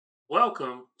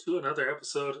Welcome to another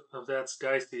episode of That's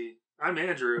Dicey. I'm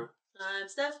Andrew. I'm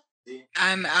Steph.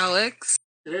 I'm Alex.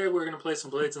 Today we're going to play some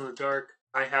Blades in the Dark.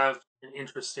 I have an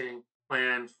interesting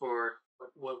plan for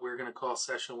what we're going to call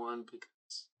Session 1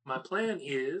 because my plan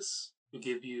is to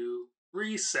give you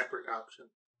 3 separate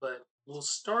options. But we'll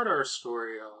start our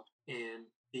story off in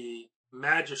the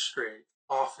magistrate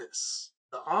office.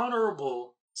 The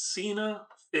Honorable Cena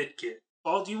Fitkitt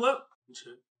called you up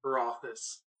into her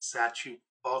office, sat you,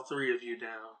 all 3 of you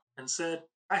down, and said,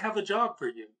 I have a job for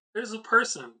you. There's a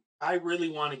person I really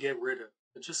want to get rid of.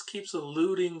 It just keeps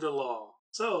eluding the law.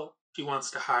 So she wants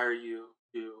to hire you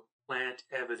to plant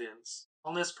evidence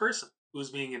on this person who's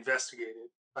being investigated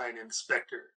by an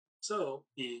inspector. So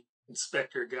the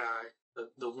inspector guy,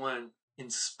 the one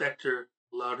Inspector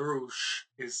Laroche,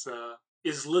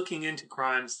 is looking into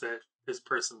crimes that this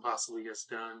person possibly has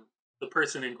done. The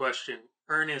person in question,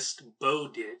 Ernest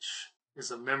Bowditch,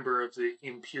 is a member of the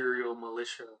imperial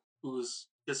militia who's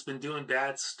just been doing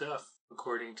bad stuff,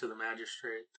 according to the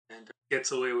magistrate, and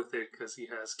gets away with it because he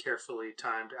has carefully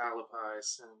timed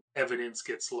alibis and evidence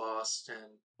gets lost and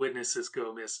witnesses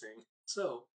go missing.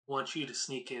 So, I want you to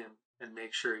sneak in and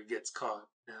make sure he gets caught.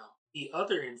 Now, the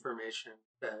other information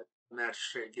that the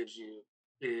magistrate gives you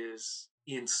is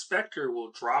the inspector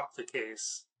will drop the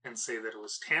case and say that it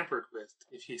was tampered with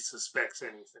if he suspects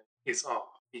anything is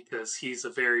off, because he's a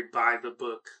very by the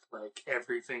book, like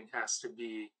everything has to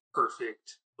be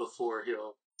perfect before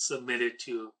he'll submit it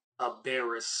to a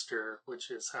barrister,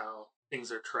 which is how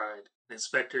things are tried. An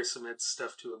inspector submits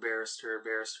stuff to a barrister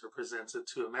presents it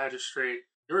to a magistrate.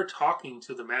 You're talking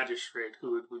to the magistrate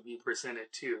who it would be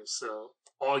presented to, so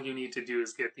all you need to do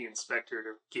is get the inspector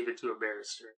to give it to a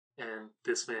barrister, and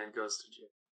this man goes to jail.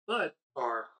 But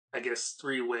our, I guess,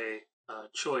 3-way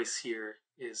choice here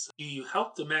is, do you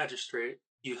help the magistrate,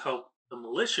 do you help the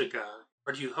militia guy,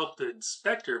 or do you help the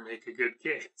inspector make a good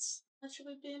case? What should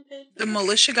we be paid for? The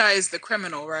militia guy is the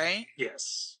criminal, right?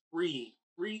 Yes. Three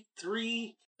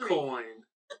coin.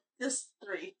 Just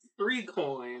 3. 3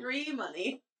 coin. 3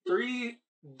 money. $3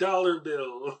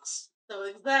 bills. So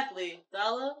exactly,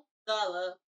 dollar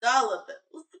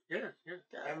bills. Yeah.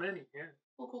 That many, yeah.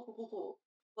 Cool.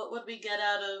 What would we get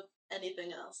out of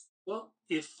anything else? Well,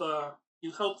 if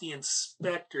you help the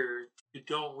inspector, you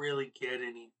don't really get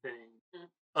anything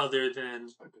other than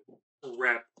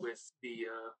rep with the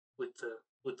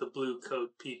blue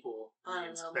coat people, the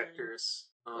inspectors.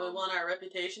 We want our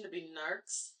reputation to be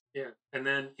narcs. Yeah, and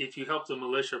then if you help the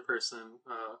militia person,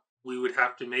 we would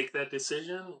have to make that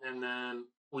decision, and then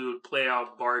we would play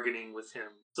out bargaining with him.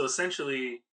 So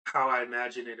essentially, how I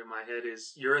imagine it in my head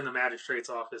is, you're in the magistrate's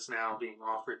office now being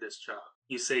offered this job.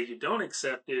 You say you don't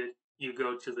accept it, you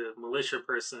go to the militia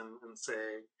person and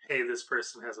say, hey, this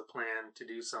person has a plan to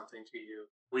do something to you.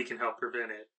 We can help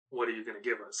prevent it. What are you going to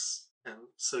give us? And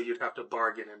so you'd have to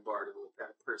bargain and barter with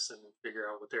that person and figure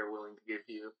out what they're willing to give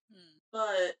you.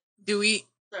 But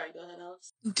sorry, go ahead,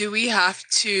 Alex. Do we have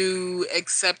to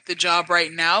accept the job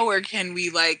right now, or can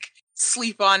we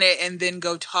sleep on it and then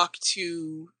go talk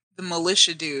to the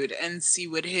militia dude and see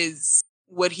what he's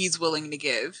willing to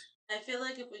give? I feel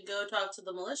like if we go talk to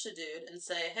the militia dude and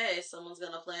say, hey, someone's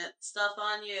gonna plant stuff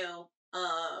on you,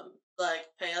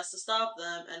 pay us to stop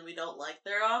them, and we don't like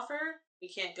their offer, we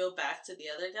can't go back to the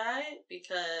other guy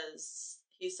because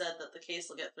he said that the case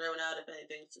will get thrown out if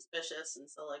anything's suspicious, and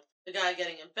so, the guy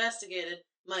getting investigated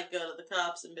might go to the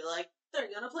cops and be like, they're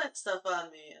gonna plant stuff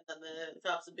on me, and then the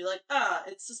cops would be like,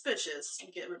 it's suspicious,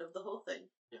 and get rid of the whole thing.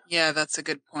 Yeah, that's a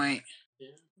good point. Yeah.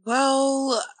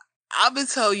 Well, I'm gonna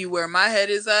tell you where my head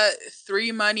is at.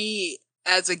 3 money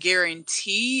as a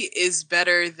guarantee is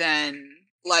better than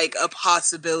a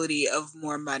possibility of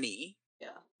more money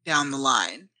down the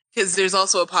line, because there's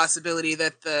also a possibility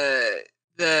that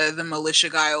the militia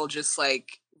guy will just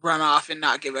run off and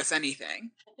not give us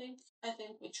anything. I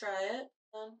think we try it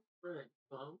then. Right.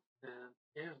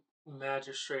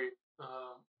 Magistrate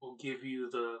will give you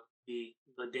the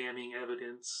damning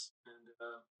evidence and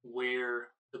where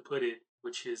to put it,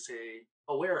 which is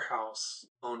a warehouse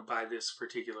owned by this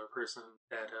particular person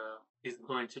that is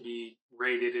going to be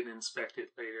raided and inspected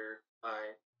later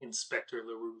by Inspector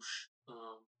Laroche.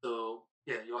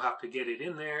 You'll have to get it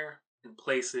in there and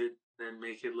place it, then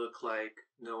make it look like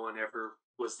no one ever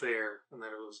was there and that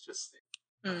it was just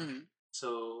there.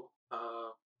 So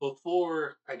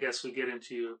before I guess we get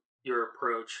into your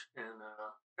approach and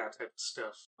that type of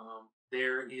stuff,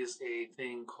 there is a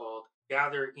thing called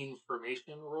Gather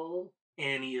Information Roll.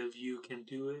 Any of you can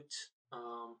do it.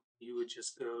 You would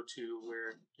just go to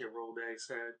where your roll dice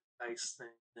thing,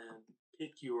 and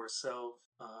pick yourself,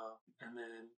 and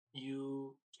then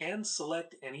you can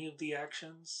select any of the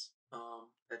actions.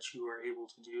 that you are able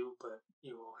to do, but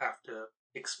you will have to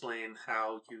explain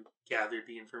how you gathered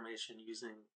the information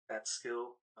using that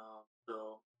skill.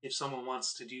 So if someone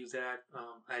wants to do that,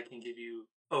 I can give you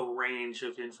a range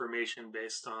of information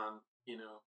based on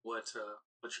what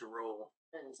your role.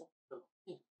 So,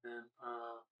 yeah. And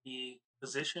the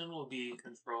position will be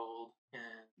controlled,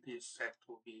 and the effect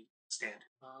will be standard.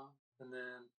 And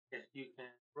then you can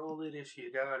roll it if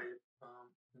you got it.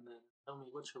 And then tell me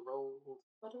what your role.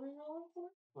 What are we rolling for?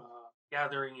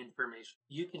 Gathering information.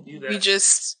 You can do that. We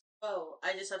just. Oh,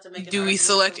 I just have to make. Do we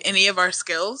select any of our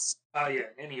skills? Yeah,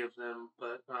 any of them.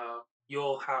 But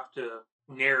you'll have to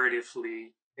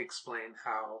narratively explain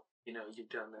how you've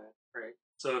done that, right?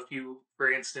 So if you,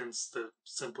 for instance, the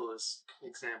simplest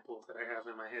example that I have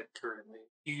in my head currently,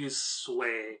 you use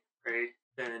sway, right?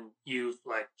 Then you've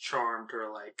like charmed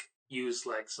or like used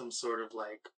like some sort of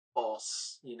like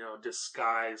false,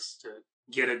 disguise to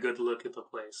get a good look at the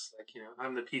place. Like,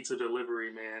 I'm the pizza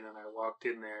delivery man and I walked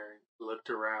in there and looked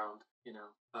around,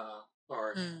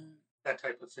 or that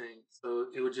type of thing. So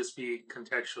it would just be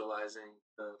contextualizing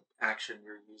the action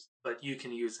you're using. But you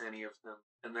can use any of them.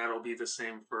 And that'll be the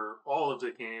same for all of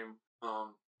the game.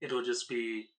 It'll just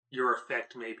be your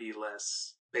effect may be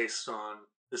less based on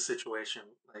the situation.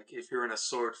 Like if you're in a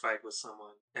sword fight with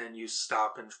someone and you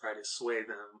stop and try to sway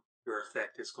them, your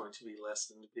effect is going to be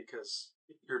lessened because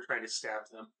you're trying to stab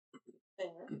them.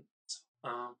 Fair.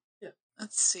 Yeah.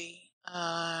 Let's see.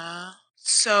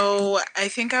 So I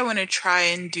think I want to try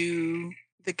and do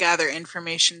the gather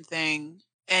information thing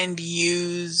and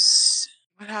use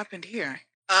what happened here.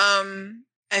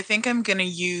 I think I'm gonna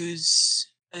use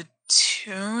a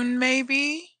tune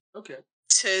maybe. Okay.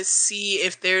 To see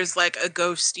if there's like a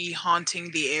ghosty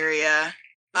haunting the area.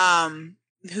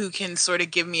 Who can sort of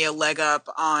give me a leg up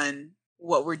on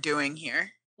what we're doing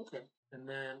here. Okay. And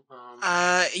then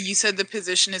you said the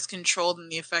position is controlled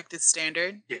and the effect is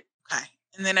standard? Yeah. Okay.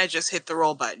 And then I just hit the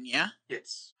roll button, yeah?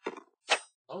 Yes.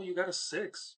 Oh, you got a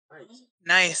 6. Nice.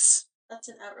 Nice. That's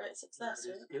an outright success,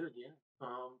 That is good, yeah.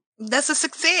 That's a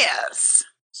success.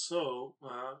 So,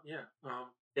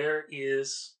 there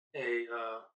is a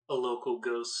local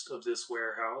ghost of this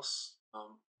warehouse.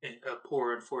 A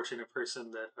poor, unfortunate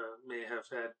person that may have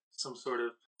had some sort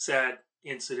of sad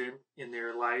incident in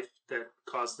their life that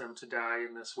caused them to die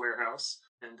in this warehouse.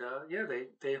 And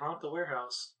they haunt the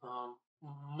warehouse.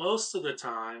 Most of the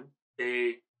time,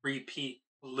 they repeat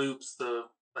loops of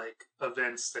like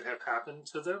events that have happened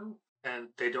to them, and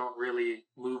they don't really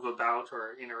move about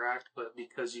or interact. But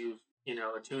because you've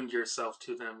attuned yourself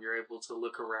to them, you're able to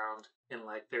look around in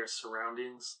like their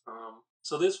surroundings.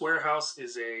 So this warehouse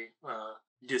is a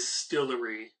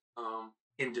distillery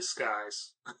in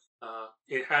disguise.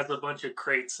 It has a bunch of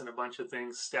crates and a bunch of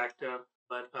things stacked up,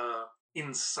 but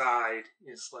inside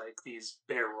is like these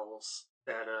barrels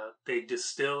that they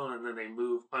distill and then they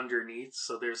move underneath.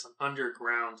 So there's an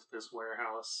underground to this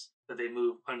warehouse that they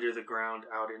move under the ground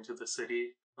out into the city.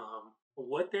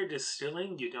 What they're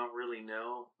distilling, you don't really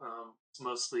know. It's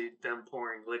mostly them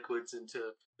pouring liquids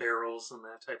into barrels and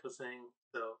that type of thing.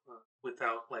 So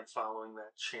without like following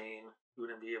that chain, you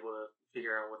wouldn't be able to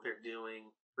figure out what they're doing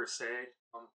per se.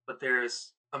 But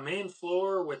there's a main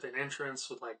floor with an entrance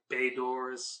with like bay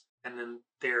doors, and then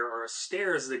there are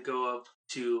stairs that go up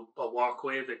to a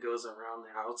walkway that goes around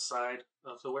the outside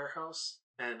of the warehouse.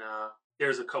 And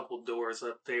there's a couple doors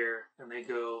up there, and they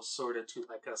go sort of to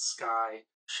like a sky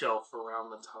shelf around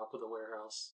the top of the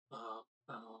warehouse.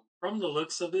 From the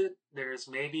looks of it, there's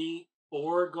maybe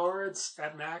 4 guards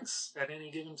at max at any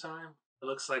given time. It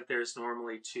looks like there's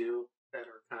normally 2 that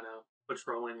are kind of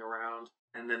patrolling around,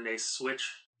 and then they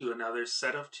switch to another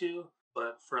set of 2.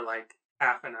 But for like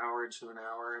half an hour to an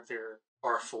hour, there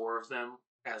are 4 of them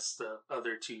as the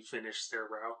other 2 finish their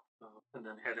route and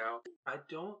then head out. I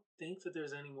don't think that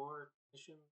there's any more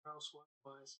mission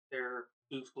house-wise. There are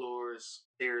 2 floors,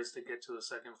 stairs to get to the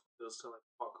second floor, goes to like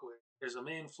walkway. There's a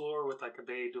main floor with like a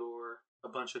bay door, a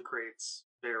bunch of crates,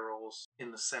 barrels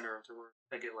in the center of the room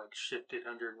that get like shifted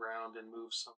underground and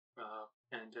move some.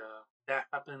 And that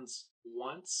happens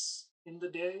once in the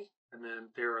day, and then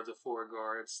there are the 4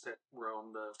 guards that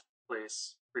roam the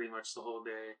place pretty much the whole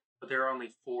day. But there are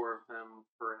only 4 of them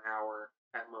for an hour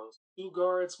at most. 2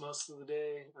 guards most of the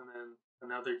day, and then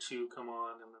another 2 come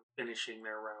on and then finishing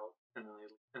their route, and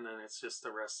then it's just the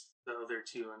other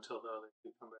 2 until the other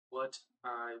 2 come back. What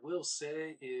I will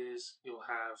say is you'll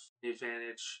have an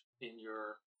advantage in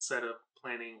your setup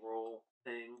planning role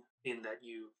thing in that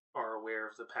you are aware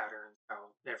of the pattern, how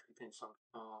everything functions.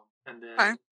 And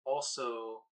then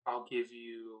also I'll give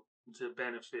you the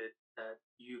benefit that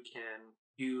you can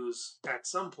use at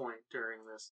some point during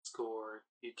this score,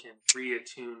 you can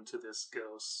reattune to this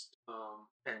ghost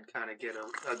and kind of get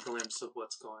a glimpse of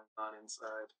what's going on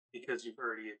inside because you've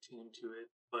already attuned to it.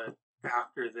 But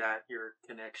after that, your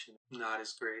connection is not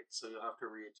as great, so you'll have to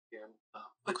reattune.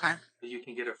 Okay. You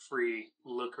can get a free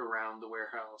look around the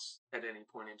warehouse at any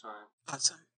point in time.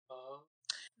 Awesome.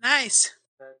 Nice.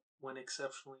 That went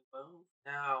exceptionally well.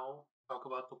 Now, talk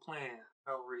about the plan.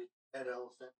 How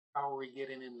are we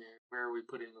getting in there? Where are we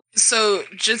putting the... So,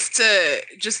 just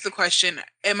the question,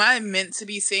 am I meant to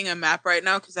be seeing a map right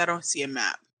now? Because I don't see a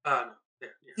map. No. There,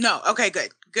 yeah. No, okay,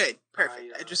 good.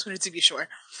 Perfect. I just wanted to be sure.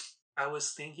 I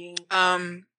was thinking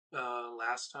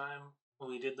last time when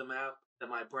we did the map that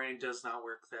my brain does not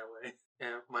work that way.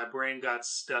 And my brain got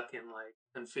stuck in like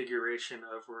configuration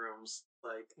of rooms.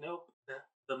 Like, nope,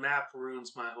 the map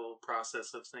ruins my whole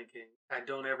process of thinking. I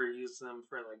don't ever use them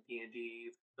for like D&D.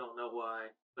 Don't know why,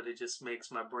 but it just makes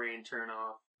my brain turn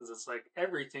off because it's like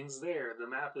everything's there. The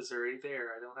map is already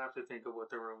there. I don't have to think of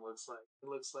what the room looks like. It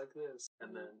looks like this,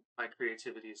 and then my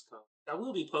creativity is gone. I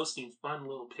will be posting fun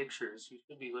little pictures. You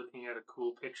should be looking at a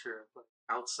cool picture of like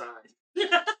outside.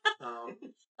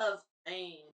 Of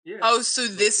pain. Yeah. Oh, so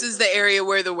this is the area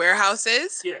where the warehouse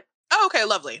is? Yeah. Oh, okay,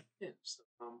 lovely. Yeah. So,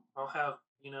 I'll have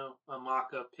a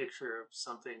mock-up picture of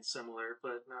something similar,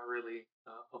 but not really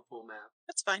a full map.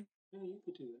 That's fine. Yeah, you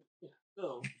could do that. Yeah.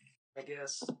 So, I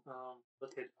guess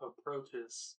look at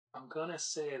approaches. I'm gonna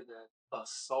say that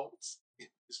assault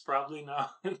is probably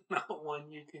not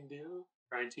one you can do.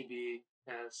 Trying to be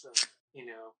as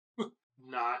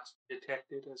not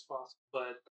detected as possible.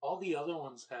 But all the other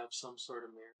ones have some sort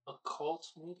of merit.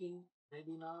 Occult, maybe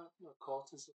not.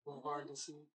 Occult is a little hard to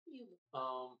see.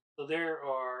 So there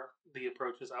are the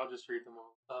approaches. I'll just read them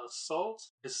all.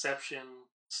 Assault, deception,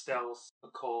 stealth,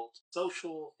 occult,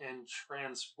 social, and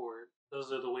transport.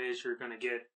 Those are the ways you're going to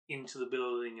get into the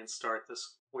building and start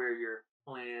this where your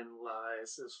plan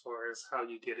lies as far as how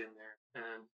you get in there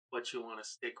and what you want to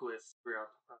stick with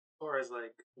throughout the process. As far as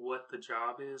like what the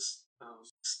job is,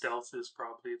 stealth is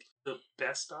probably the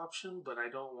best option, but I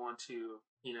don't want to,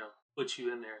 put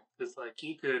you in there because like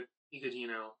you could,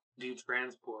 do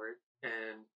transport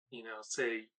and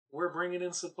say we're bringing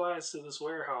in supplies to this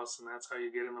warehouse, and that's how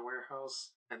you get in the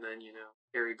warehouse, and then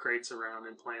carry crates around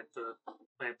and plant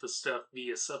the stuff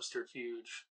via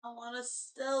subterfuge. I want to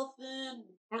stealth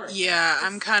in. Right. Yeah,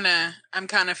 I'm kind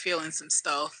of feeling some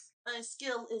stealth. My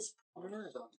skill is.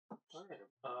 Alright.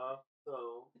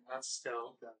 So that's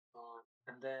stealth.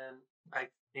 And then I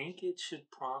think it should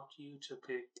prompt you to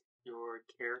pick your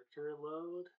character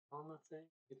load on the thing.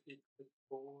 If you click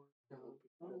forward.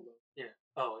 Yeah.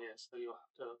 Oh, yeah. So you'll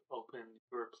have to open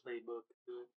your playbook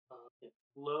to it. Yeah.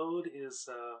 Load is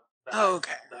the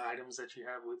items that you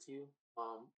have with you.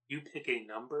 You pick a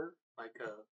number, like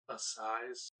a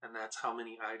size, and that's how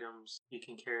many items you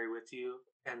can carry with you.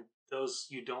 And those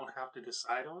you don't have to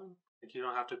decide on. Like you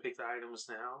don't have to pick the items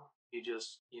now. You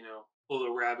just, pull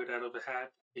a rabbit out of a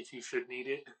hat if you should need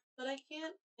it. But I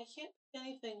can't pick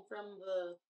anything from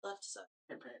the left side.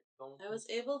 I was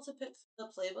able to pick the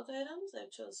playbook items. I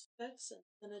chose fix and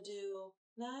I'm gonna do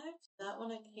knife. That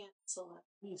one I can't select.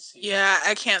 Yeah,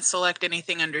 I can't select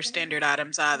anything under standard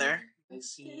items either. I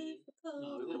see.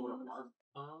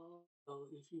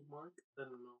 If you mark, I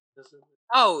don't know. Does it?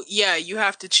 Oh, yeah, you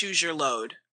have to choose your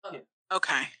load. Yeah.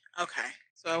 Okay.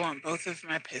 So I want both of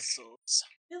my pistols.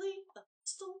 Really? The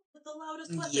pistol with the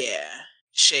loudest weapon? Yeah.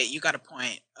 Shit, you got a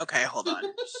point. Okay, hold on.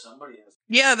 Somebody has.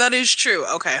 Yeah, that is true.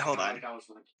 Okay, hold on.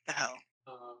 What the hell?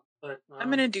 I'm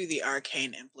gonna do the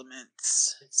arcane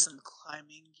implements. Some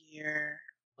climbing gear.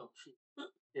 Oh shoot!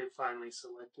 It finally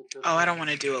selected. Oh, I don't want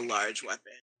to do a large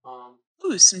weapon.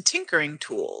 Ooh, some tinkering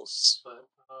tools. But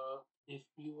if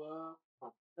you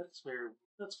that's very.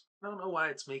 I don't know why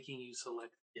it's making you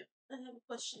select. Yeah. I have a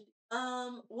question.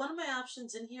 One of my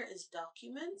options in here is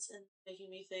documents, and making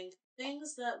me think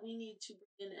things that we need to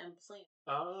bring in and plan.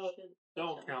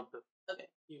 Don't count them. Okay.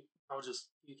 You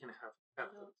can have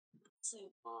them.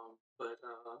 But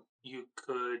you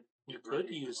could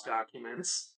use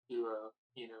documents to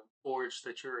forge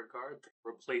that you're a guard,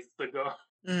 replace the guard.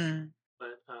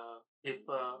 But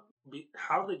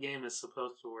how the game is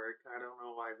supposed to work, I don't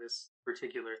know why this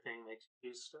particular thing makes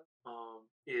you do stuff.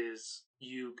 Is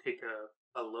you pick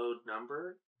a load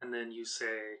number and then you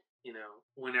say,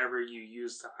 whenever you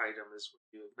use the item is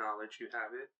when you acknowledge you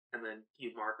have it, and then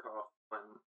you mark off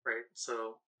one, right?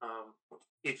 So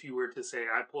if you were to say,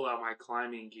 I pull out my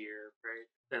climbing gear, right,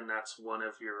 then that's one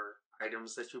of your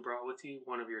items that you brought with you,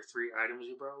 one of your 3 items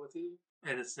you brought with you.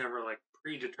 And it's never like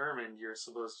predetermined. You're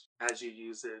supposed to, as you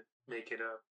use it, make it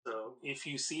up. So if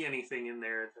you see anything in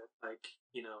there that, like,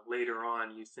 later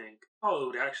on you think, oh, it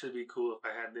would actually be cool if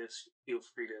I had this, feel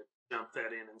free to jump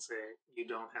that in and say you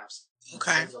don't have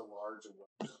Okay. It's a large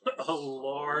weapon. a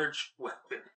large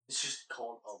weapon. It's just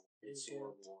called a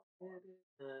sword.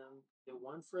 Get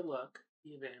one for luck,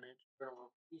 the advantage.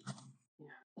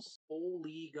 Yes.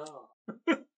 Holy God.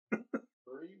 3,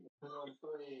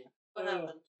 3. What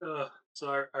happened?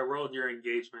 So I rolled your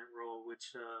engagement roll,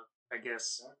 which I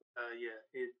guess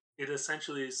it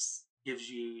essentially gives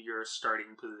you your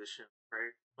starting position,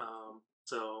 right?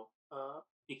 So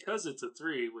because it's a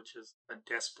 3, which is a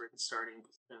desperate starting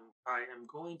position, I am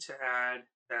going to add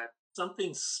that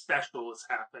something special is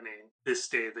happening this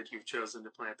day that you've chosen to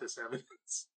plant this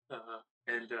evidence,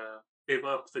 and they've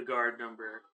upped the guard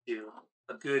number to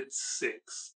a good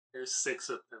 6. There's 6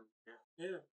 of them.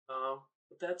 Yeah.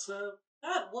 But that's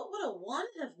God, what would a 1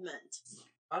 have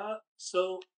meant?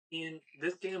 So in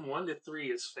this game, 1 to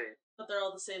 3 is faith. But they're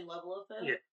all the same level of faith?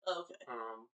 Yeah. Oh, okay.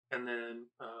 And then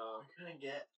What can I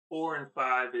get? 4 and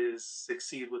 5 is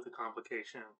succeed with a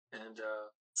complication, and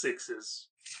 6 is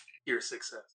pure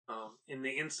success. In the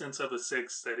instance of a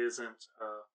 6 that isn't,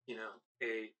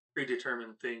 a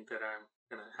predetermined thing that I'm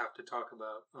gonna have to talk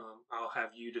about, I'll have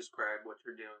you describe what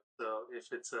you're doing. So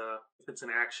if it's an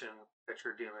action that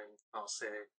you're doing, I'll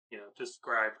say,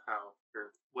 describe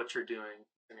what you're doing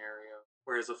scenario.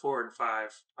 Whereas a 4 and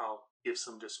 5, I'll give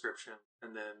some description,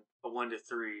 and then a 1 to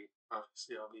 3,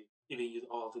 obviously I'll be giving you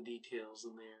all the details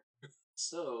in there.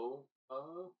 So,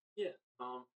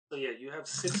 you have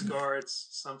 6 guards.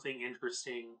 Something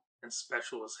interesting and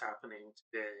special is happening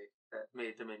today that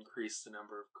made them increase the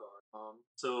number of guards.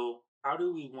 So how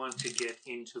do we want to get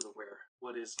into the warehouse?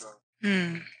 What is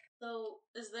So,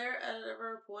 is there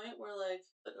ever a point where, like,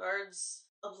 the guards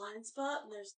a blind spot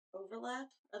and there's overlap?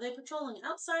 Are they patrolling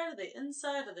outside? Are they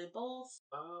inside? Are they both?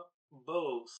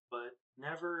 Both, but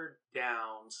never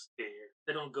downstairs.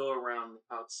 They don't go around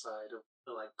the outside of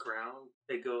the ground.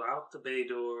 They go out the bay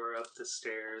door, up the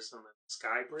stairs, and the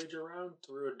sky bridge around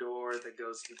through a door that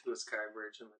goes into a sky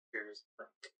bridge, and the stairs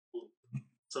loop.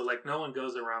 So no one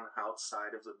goes around the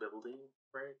outside of the building,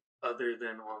 right? Other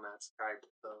than on that sky.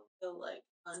 So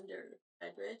under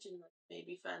a bridge and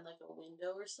maybe find a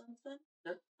window or something.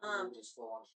 Yep. How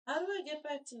do I get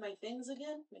back to my things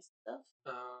again? My stuff.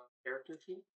 Character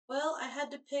sheet. Well, I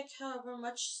had to pick however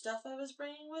much stuff I was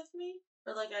bringing with me,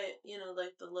 or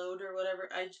the load or whatever.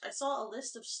 I saw a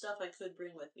list of stuff I could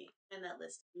bring with me, and that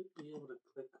list. You'd be able to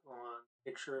click on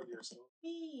picture of yourself.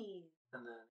 Me. And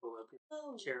then pull up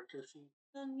your character sheet.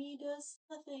 And me does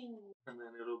nothing. And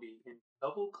then it'll be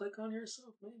double click on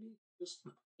yourself, maybe.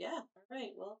 Yeah. All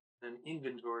right. Well. And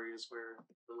inventory is where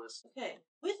the list. Okay.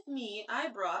 With me, I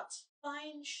brought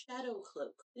fine shadow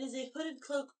cloak. It is a hooded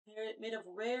cloak made of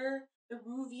rare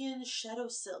Peruvian shadow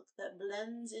silk that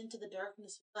blends into the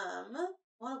darkness.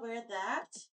 Want to wear that?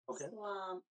 Okay.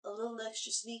 So, a little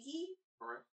extra sneaky. All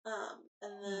right.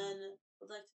 And then would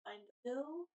like to find a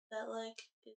window that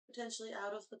is potentially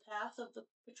out of the path of the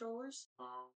patrollers.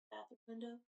 Path of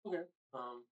window. Okay.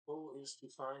 Goal is to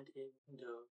find a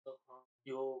window.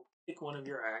 You'll pick one of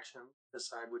your actions,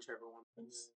 decide whichever one.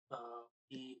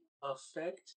 The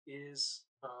effect is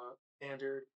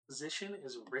standard. Position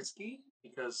is risky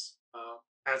because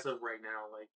as of right now,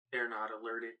 they're not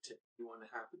alerted to anyone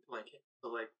happen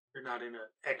you're not in an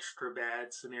extra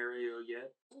bad scenario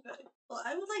yet. Okay. Well,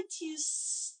 I would like to use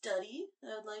study.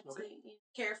 I would like to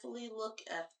carefully look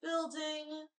at the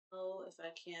building. Oh, if I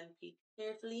can peek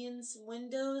carefully in some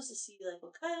windows to see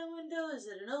what kind of window. Is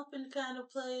it an open kind of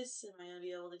place? Am I gonna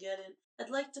be able to get in? I'd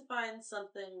like to find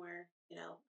something where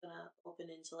gonna open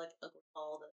into a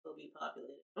hall that will be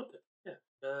populated. Okay. Yeah.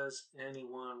 Does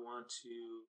anyone want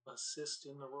to assist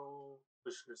in the role?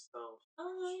 Push yourself.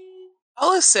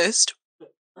 I'll assist.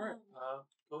 All right.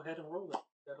 Go ahead and roll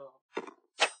that off.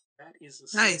 That is a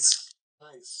 6.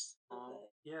 Nice.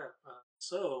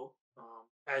 So,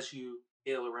 as you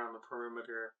sail around the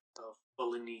perimeter of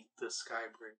beneath the sky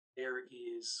bridge, there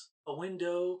is a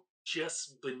window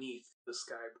just beneath the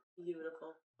sky bridge.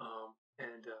 Beautiful.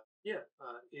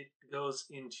 It goes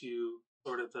into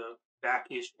sort of the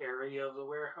backish area of the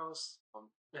warehouse.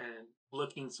 And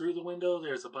looking through the window,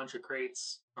 there's a bunch of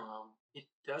crates. It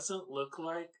doesn't look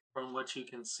like, from what you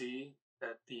can see,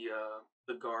 that the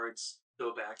guards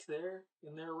go back there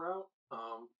in their route.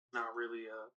 Not really.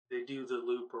 They do the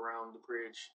loop around the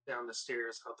bridge, down the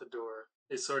stairs, out the door.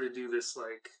 They sort of do this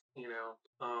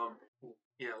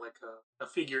a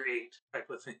figure 8 type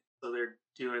of thing. So they're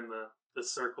doing the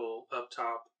circle up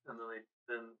top, and then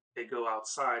then they go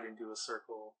outside and do a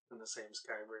circle in the same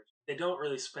sky bridge. They don't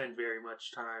really spend very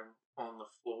much time on the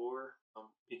floor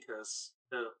because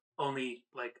the only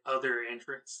like other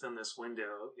entrance than this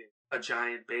window is a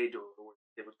giant bay door where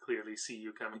they would clearly see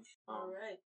you coming. All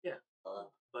right. Yeah.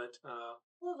 But But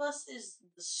who of us is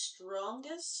the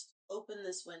strongest? Open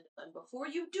this window, and before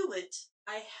you do it,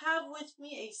 I have with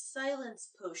me a silence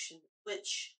potion,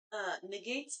 which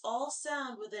negates all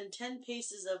sound within 10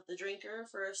 paces of the drinker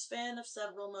for a span of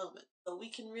several moments. So we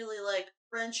can really like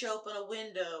wrench open a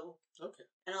window. Okay.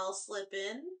 And I'll slip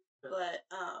in. Okay. But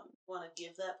want to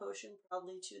give that potion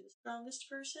probably to the strongest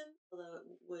person, although it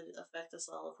would affect us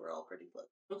all if we're all pretty close.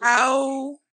 Okay.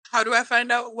 How do I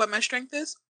find out what my strength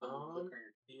is?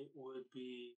 It would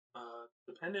be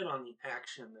dependent on the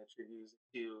action that you're using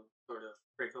to sort of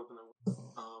break open the window.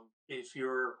 If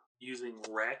you're using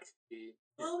wreck, it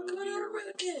I'm would be gonna your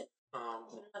wreck it.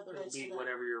 It would be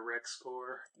whatever your rec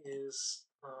score is.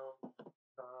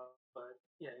 But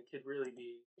yeah, it could really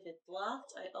be. If it's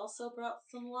locked, I also brought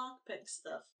some lockpick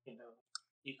stuff.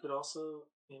 You could also,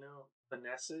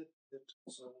 finesse it.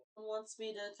 Someone wants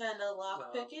me to kind of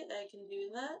lockpick it, I can do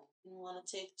that. I don't want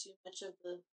to take too much of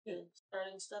the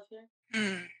starting stuff here.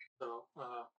 So,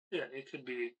 yeah, it could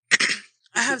be.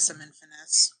 I have some in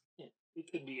finesse. Yeah,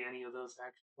 it could be any of those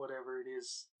actions, whatever it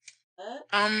is.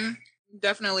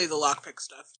 Definitely the lockpick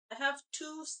stuff. I have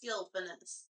 2 skill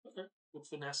finesse. Okay. Would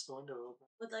finesse the window open.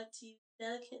 Would like to use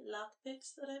delicate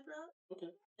lockpicks that I brought.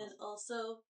 Okay. And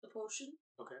also the potion.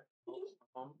 Okay.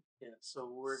 Yeah. So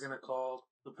we're gonna call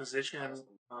the position.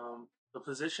 The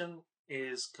position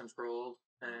is controlled,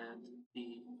 and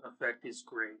the effect is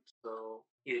great. So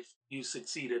if you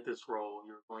succeed at this roll,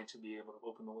 you're going to be able to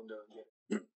open the window and get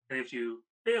it. And if you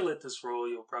fail at this roll,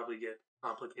 you'll probably get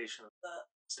complication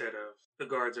instead of the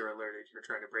guards are alerted. You're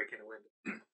trying to break in a window.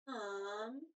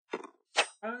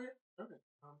 Okay.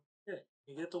 Yeah,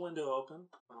 you get the window open.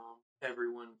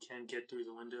 Everyone can get through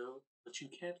the window, but you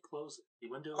can't close it. The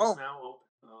window is now open.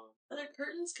 Are there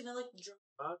curtains? Can I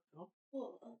drop? No.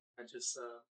 Cool. I just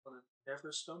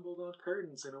never stumbled on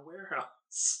curtains in a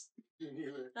warehouse.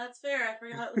 That's fair. I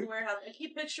forgot it was a warehouse. I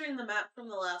keep picturing the map from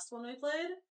the last one we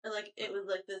played. Or it was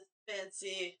like this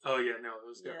fancy. Oh yeah, no, it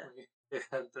was definitely. It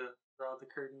had draw the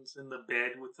curtains in the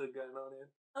bed with the gun on it.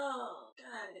 Oh,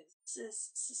 guys, this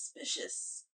is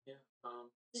suspicious. Yeah.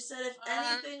 They said if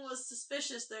anything was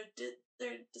suspicious,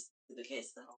 they're just the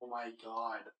case. Though. Oh my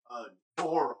god, a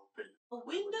door open. A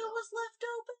window was left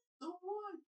open. So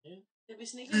what? Yeah. Did we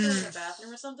sneak into a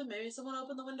bathroom or something? Maybe someone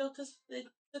opened the window because they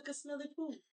took a smelly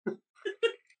poo.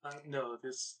 No,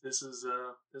 this is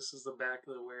the back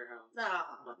of the warehouse.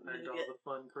 Behind all the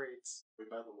fun crates. We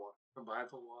by the water. By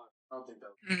the water. I don't think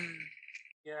that.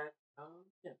 Yeah.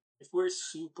 Yeah. If we're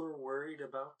super worried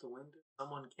about the window,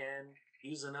 someone can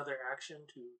use another action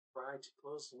to try to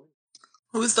close the window.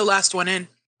 Who's the last one in?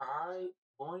 I'm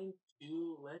going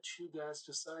to let you guys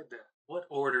decide that. What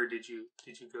order did you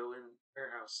go in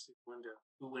warehouse to the window?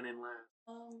 Who went in last?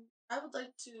 I would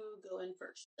like to go in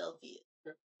first. Albeit.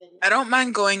 Sure. I don't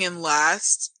mind going in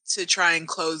last to try and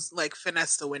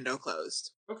finesse the window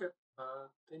closed. Okay.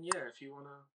 Then yeah, if you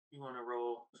wanna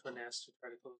roll finesse to try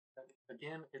to close that.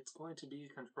 Again, it's going to be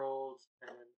controlled,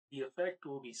 and the effect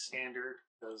will be standard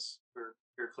because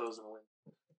you're closing a window.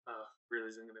 Really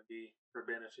isn't going to be for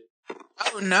benefit.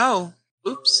 Oh no!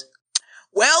 Oops.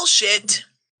 Well, shit.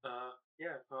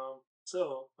 Yeah.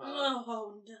 So.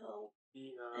 Oh no.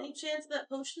 Any chance that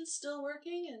potion's still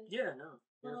working? And yeah, no.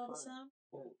 all the sound.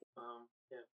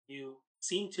 Yeah. You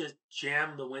seem to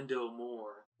jam the window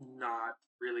more, not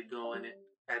really going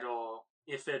at all.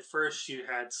 If at first you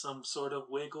had some sort of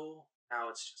wiggle, now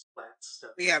it's just flat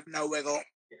stuff. We have no wiggle.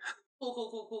 Yeah.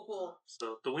 Cool.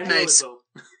 So the window is open.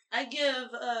 I give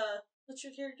what's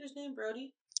your character's name?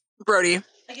 Brody.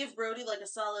 I give Brody a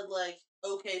solid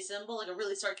okay symbol, a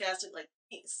really sarcastic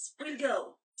it's way to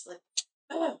go. It's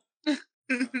oh.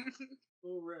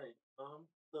 All right.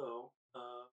 So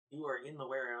you are in the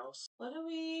warehouse. What do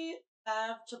we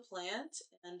have to plant,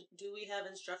 and do we have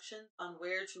instructions on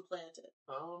where to plant it?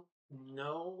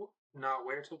 No, not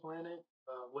where to plant it.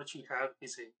 What you have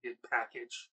is a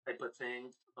package type of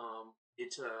thing.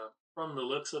 It's from the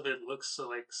looks of it, looks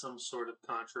like some sort of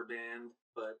contraband,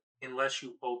 but unless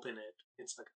you open it,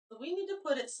 it's like. So we need to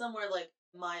put it somewhere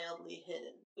mildly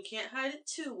hidden. We can't hide it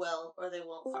too well, or they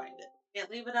won't find it.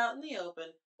 Can't leave it out in the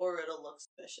open, or it'll look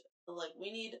suspicious. So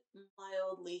we need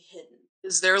mildly hidden.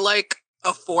 Is there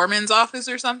a foreman's office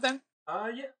or something?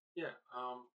 Yeah.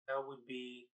 That would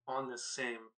be on the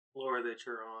same floor that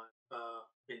you're on.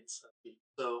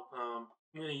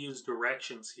 I'm gonna use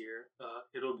directions here.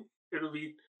 It'll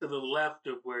be to the left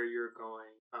of where you're going.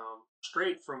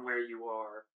 Straight from where you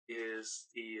are is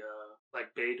the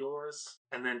like bay doors,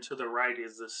 and then to the right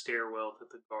is the stairwell that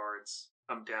the guards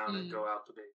come down and go out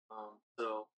the bay.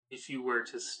 So if you were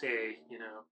to stay,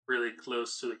 really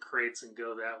close to the crates and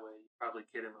go that way, you probably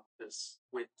get in this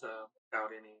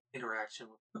without any interaction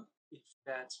with them. If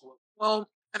that's what. Well,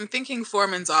 I'm thinking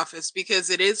Foreman's office because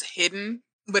it is hidden,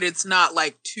 but it's not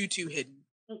like too hidden.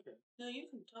 Okay. No, you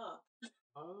can talk.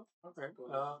 Okay.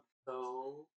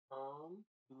 So,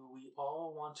 do we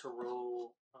all want to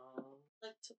roll?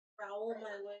 Like to prowl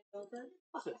my way over.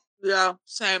 Okay. Yeah,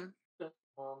 same. Okay.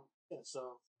 Yeah.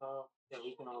 So, yeah,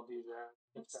 we can all do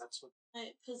that if that's what.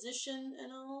 My position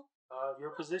and all.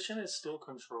 Your position is still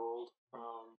controlled.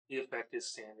 The effect is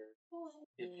standard.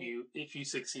 If you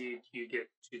succeed, you get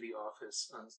to the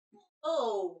office.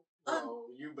 Oh. Oh,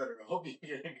 you better hope you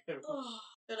get a good one.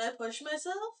 Should I push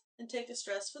myself and take a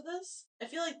stress for this? I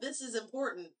feel like this is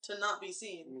important to not be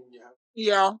seen.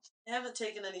 Yeah. I haven't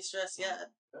taken any stress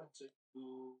yet.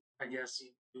 I guess,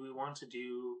 do we want to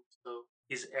do, so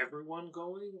is everyone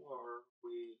going, or are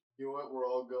we You know what? We're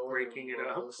all going. breaking it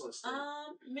up?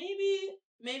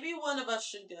 Maybe one of us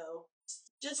should go.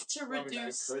 Just to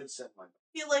reduce. I could send my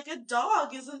Feel like a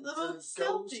dog isn't the most It's a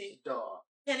ghost stealthy. dog.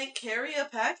 Can it carry a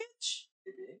package?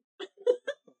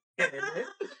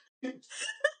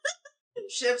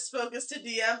 Shifts focus to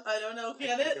DM. I don't know.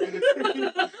 Can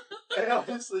it? I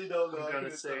honestly don't know. I'm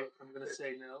gonna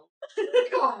say no.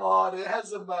 Come on, it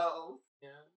has a mouth.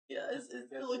 Yeah, it's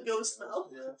still a ghost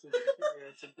mouth.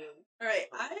 It's a good. All right,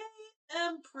 I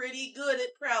am pretty good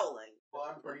at prowling. Well,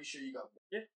 I'm pretty sure you got.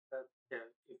 Yeah.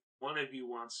 If one of you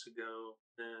wants to go,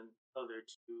 then other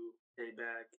two stay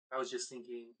back. I was just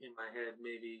thinking in my head,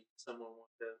 maybe someone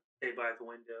wants to stay by the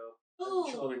window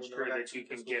to ensure that you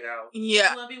can get out.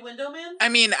 Yeah. You want to be window man? I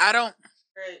mean,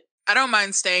 Right. I don't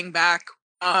mind staying back.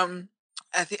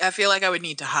 I feel like I would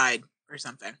need to hide or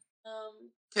something.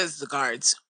 Because the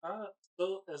guards.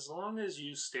 So as long as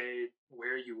you stay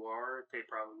where you are, they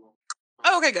probably won't.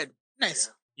 Oh, okay, good. Nice.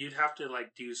 Yeah. You'd have to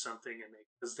do something and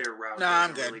because their route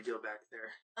I'm doesn't good. really go back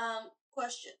there.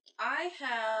 Question. I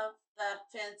have that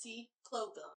fancy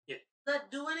cloak on. Yeah. Does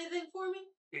that do anything for me?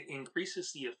 It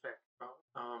increases the effect.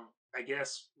 I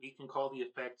guess we can call the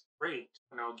effect great,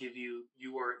 and I'll give you.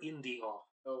 You are in the off.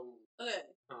 Oh. Okay.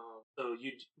 So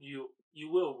you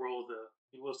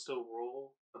will still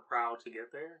roll the prowl to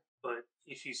get there, but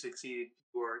if you succeed,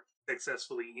 you are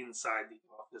successfully inside the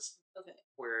office. Okay.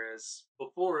 Whereas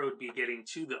before it would be getting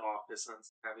to the office and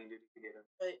having to get in.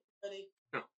 Right. Ready?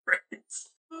 No, right.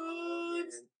 Oh,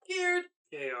 I'm scared.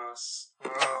 Chaos.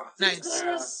 Nice.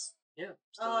 Yes. Yeah.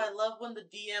 So, I love when the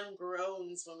DM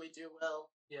groans when we do well.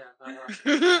 yeah.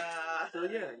 Ah. So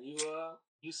yeah,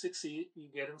 you succeed. You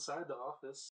get inside the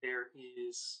office. There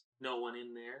is no one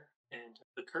in there, and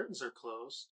the curtains are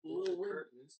closed.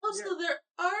 Curtains. Oh, so there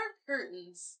are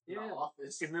curtains. Yeah,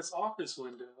 Office. in this office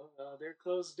window, they're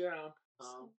closed down,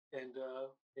 and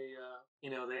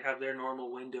they have their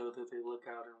normal window that they look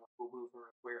out and will move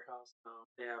around the warehouse.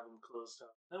 They have them closed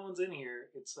up. No one's in here.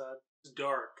 It's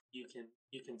dark. You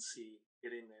can see.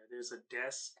 Get in there. There's a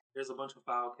desk. There's a bunch of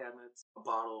file cabinets. A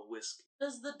bottle of whiskey.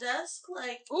 Does the desk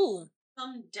Ooh.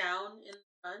 come down in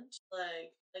front?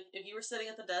 Like if you were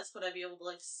sitting at the desk, would I be able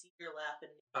to see your lap?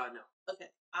 No. Okay.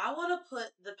 I want to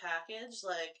put the package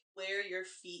where your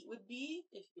feet would be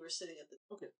if you were sitting at the.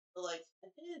 Okay. So,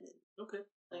 hidden. Okay.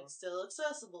 Still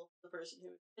accessible to the person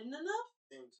who hidden enough.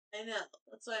 I know.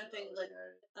 That's why I'm thinking.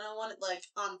 I don't want it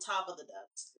on top of the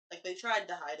desk. They tried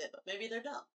to hide it, but maybe they're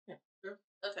dumb. Yeah. Sure.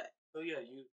 Okay. So yeah,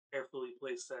 you carefully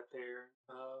place that there.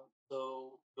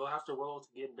 So you'll have to roll to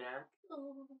get back.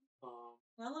 Oh.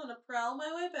 I'm gonna prowl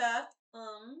my way back.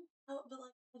 But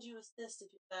would you assist if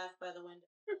you're back by the window?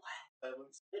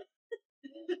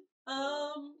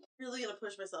 Really gonna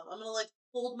push myself. I'm gonna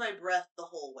hold my breath the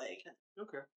whole way.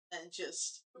 Okay. And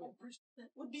just that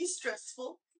would be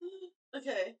stressful.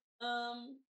 Okay.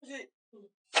 Okay.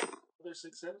 Other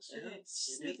success. Yeah.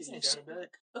 Okay. You got it back.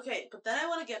 Okay, but then I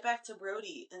want to get back to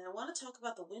Brody, and I want to talk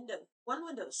about the window. One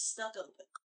window is stuck open.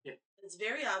 Yeah. It's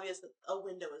very obvious that a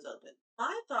window is open.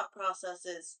 My thought process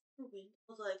is,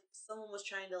 someone was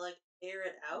trying to air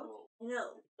it out.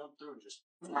 No. Come through and just.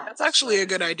 That's actually a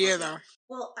good idea, though.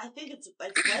 Well, I think it's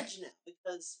wedged now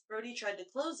because Brody tried to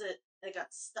close it and it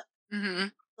got stuck. Mm-hmm.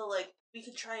 So we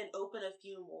could try and open a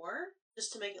few more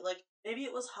just to make it maybe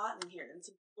it was hot in here and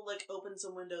some people open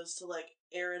some windows to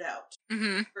air it out.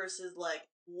 Mm-hmm. Versus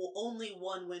only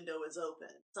one window is open.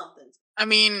 Something. I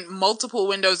mean, multiple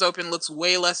windows open looks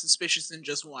way less suspicious than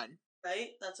just one. right?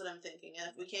 That's what I'm thinking. And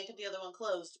if we can't get the other one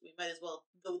closed, we might as well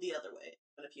go the other way.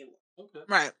 But a few more. Okay.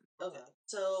 Right. Okay.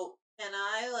 So can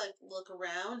I like look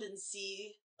around and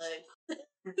see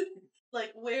like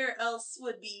like where else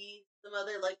would be some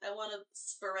other like I want to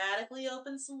sporadically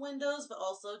open some windows, but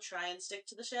also try and stick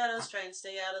to the shadows, try and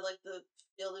stay out of like the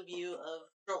field of view of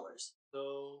strollers.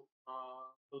 So,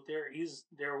 but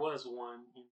there was one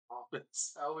in the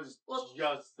office. I was Well,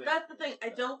 just thinking That's the thing. I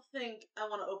that. don't think I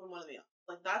want to open one of the office.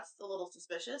 Like that's a little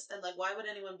suspicious. And like, why would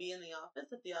anyone be in the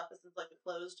office if the office is like a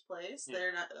closed place? Yeah.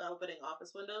 They're not opening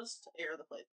office windows to air the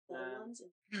place. Ones.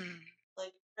 Hmm.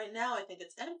 Like right now, I think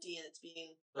it's empty and it's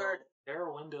being So guarded. there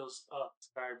are windows up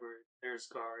skybird. There's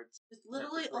guards. There's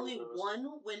literally patrol only those.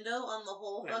 one window on the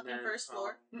whole And fucking then, first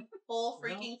floor. Whole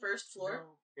freaking first floor.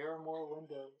 No, there are more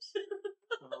windows.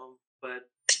 But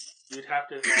you'd have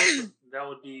to also, that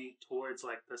would be towards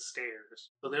like the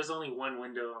stairs. So there's only one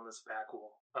window on this back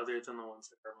wall, other than the ones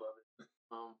that are above it.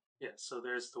 Yeah. So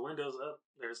there's the windows up.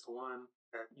 There's the one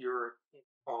that you're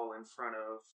all in front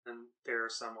of, and there are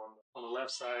some on the left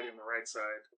side and the right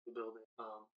side of the building.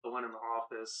 The one in the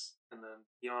office, and then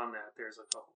beyond that, there's a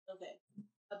couple. Okay.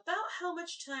 About how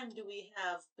much time do we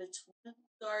have between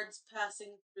guards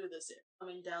passing through this area,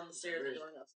 coming down the stairs and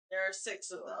going up? There are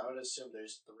 6 of So them. I would assume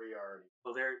there's 3 already.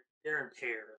 Well, they're in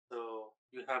pairs. So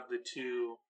you have the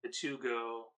two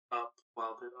go up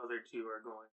while the other 2 are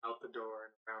going out the door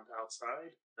and around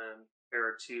outside. And there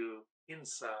are 2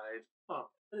 inside. Oh,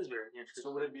 that is very interesting.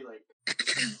 So would it be like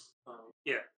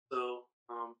yeah. So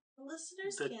The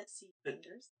listeners the- can't see the-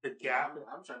 fingers. the gap,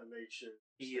 I'm trying to make sure.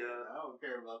 The, I don't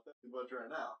care about that too much right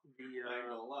now. I ain't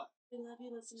gonna lie. We love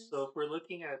you, listeners. so if we're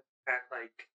looking at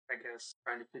like I guess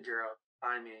trying to figure out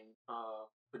timing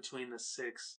between the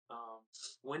 6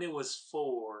 when it was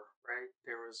 4, right,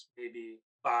 there was maybe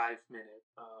 5 minutes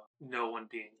no one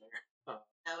being there,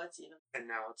 Now it's even. and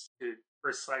now it's to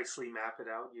precisely map it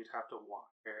out you'd have to walk,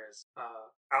 whereas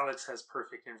Alex has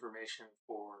perfect information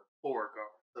for 4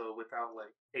 guards, so without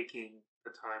like taking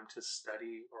the time to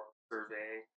study or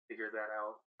survey figure that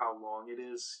out how long it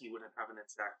is, you wouldn't have an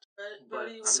exact. What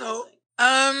do you So,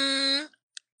 think?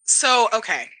 So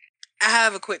okay, I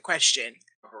have a quick question.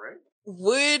 All right.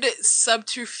 Would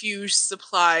subterfuge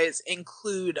supplies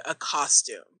include a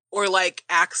costume or like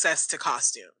access to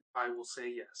costume? I will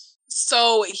say yes.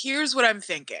 So here's what I'm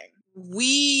thinking.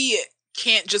 We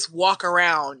can't just walk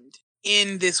around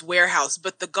in this warehouse,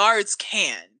 but the guards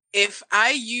can. If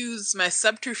I use my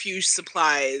subterfuge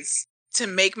supplies to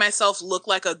make myself look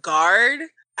like a guard,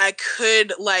 I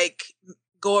could like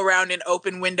go around and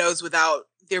open windows without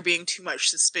there being too much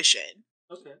suspicion.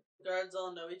 Okay. Guards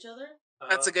all know each other?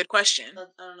 That's a good question. I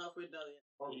don't know if we'd know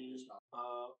yet.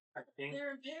 I think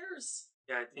They're in pairs.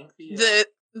 yeah, I think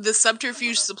The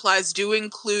subterfuge supplies do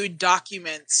include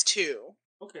documents too.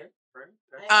 okay,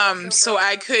 right. So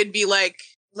I could be like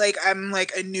I'm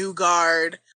like a new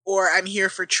guard, or I'm here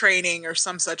for training, or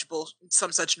some such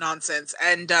nonsense.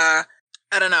 And I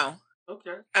don't know.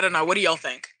 Okay. I don't know. What do y'all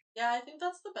think? Yeah, I think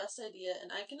that's the best idea,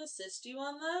 and I can assist you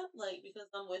on that. Like because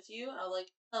I'm with you, I'll like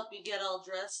help you get all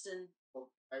dressed and.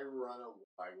 I run a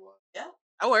wide one. Yeah.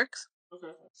 That works.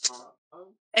 Okay.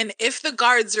 And if the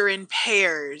guards are in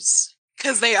pairs,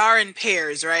 because they are in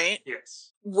pairs, right?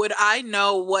 Yes. Would I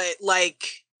know what like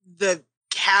the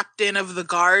captain of the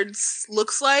guards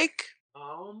looks like?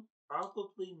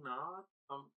 Probably not.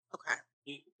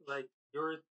 Okay.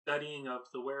 You're studying up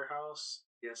the warehouse.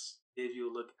 Yes, gave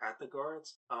you a look at the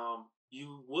guards.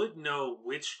 You would know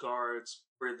which guards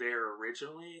were there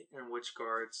originally and which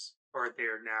guards are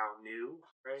there now new,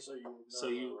 right? So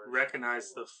you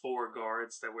recognize the 4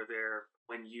 guards that were there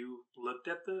when you looked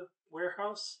at the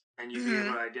warehouse, and you'd be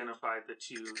able to identify the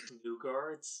 2 new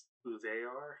guards, who they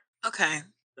are. Okay.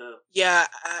 Yeah,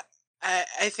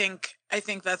 I think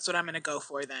that's what I'm gonna go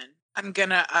for then. I'm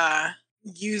gonna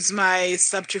use my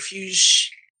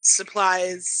subterfuge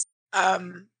supplies,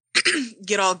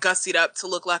 get all gussied up to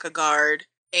look like a guard,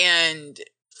 and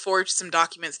forge some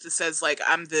documents that says like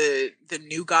I'm the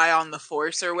new guy on the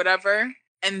force or whatever,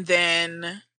 and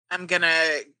then I'm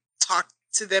gonna talk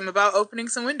to them about opening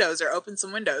some windows or open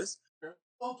some windows.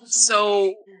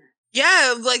 So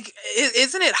yeah, like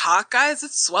isn't it hot, guys?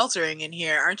 It's sweltering in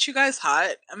here. Aren't you guys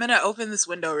hot? I'm gonna open this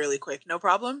window really quick. No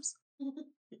problems.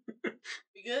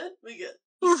 We good? We good.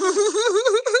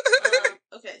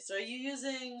 Okay, so are you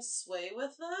using sway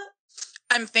with that?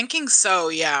 I'm thinking so,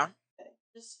 yeah. Okay,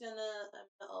 I'm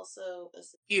gonna also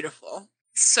Beautiful.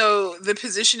 So the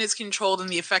position is controlled and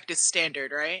the effect is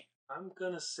standard, right? I'm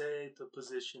gonna say the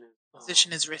position is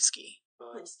Position is risky.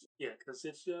 yeah, because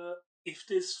if if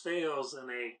this fails and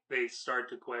they start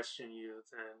to question you,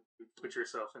 then you put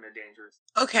yourself in a dangerous.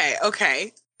 Okay.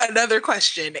 Another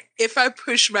question. If I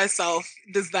push myself,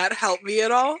 does that help me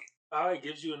at all? It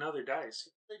gives you another dice.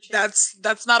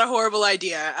 That's not a horrible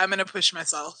idea. I'm gonna push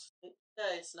myself.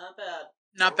 Dice, not bad.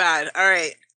 Not bad. All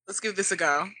right, let's give this a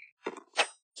go.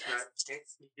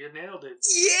 You nailed it.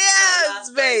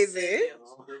 Yes, baby. It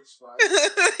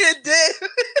did.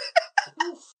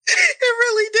 It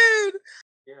really did.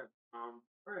 Yeah. All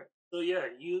right. So yeah,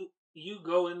 you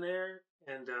go in there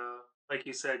and like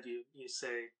you said, you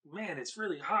say, man, it's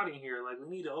really hot in here. Like we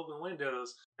need to open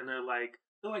windows, and they're like,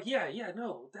 yeah,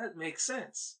 no, that makes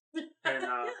sense. And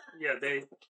yeah,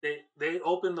 they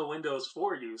open the windows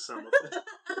for you. Some of them.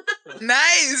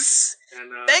 Nice. And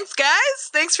thanks, guys.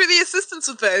 Thanks for the assistance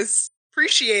with this.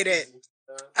 Appreciate it.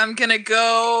 I'm gonna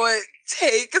go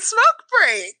take a smoke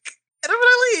break, and I'm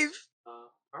gonna leave.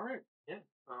 All right. Yeah.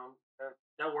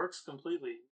 That works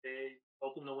completely. They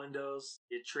open the windows.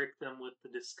 You trick them with the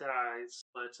disguise.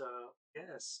 But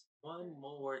yes, one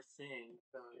more thing.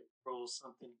 Roll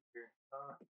something here.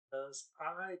 Because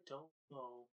I don't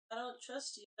know. I don't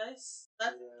trust you guys.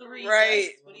 That's 3 right.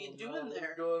 dice. What are you doing there?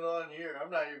 What's going on here? I'm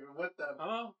not even with them.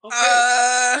 Oh,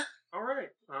 okay. All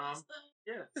right.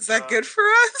 Yeah. Is that good for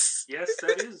us? Yes,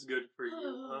 that is good for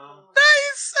you.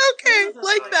 Nice. Okay,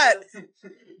 like that.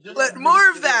 Let more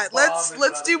of that.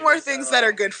 Let's do more things that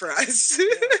are good for us.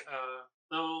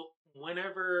 So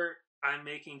whenever I'm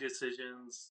making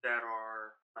decisions that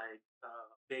are like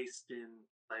based in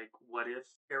like what if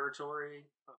territory,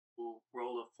 we'll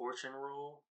roll a fortune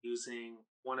roll using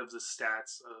one of the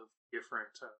stats of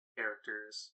different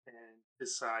characters and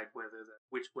decide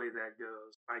which way that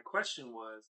goes. My question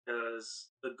was,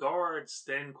 does the guards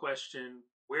then question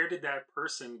where did that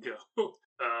person go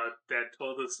that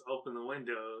told us to open the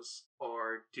windows,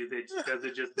 or does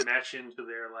it just mesh into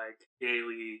their like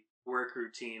daily work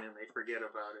routine and they forget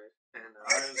about it? And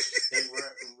they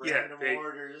were random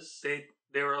orders.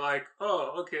 They were like,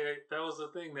 oh, okay, that was the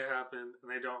thing that happened, and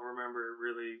they don't remember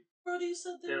really. Brody, you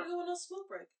said they were going on smoke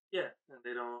break. Yeah, and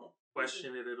they don't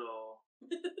question it at all.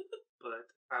 But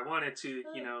I wanted to,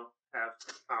 have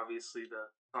obviously the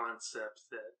concept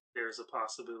that there's a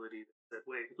possibility that,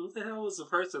 wait, who the hell was the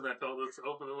person that told us to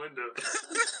open the window?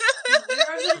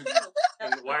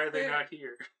 And why are they not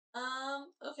here?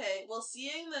 Okay, well,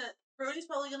 seeing that Brody's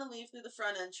probably gonna leave through the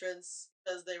front entrance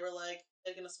because they were like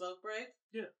taking a smoke break.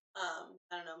 Yeah. I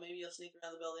don't know, maybe you'll sneak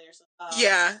around the building or something.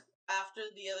 Yeah. After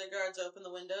the other guards open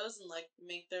the windows and like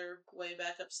make their way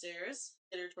back upstairs,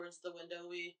 head towards the window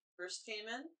we first came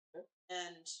in,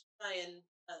 and try and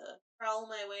prowl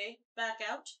my way back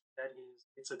out.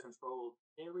 It's a controlled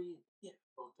area. Yeah.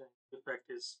 Okay. The effect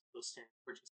is still standing.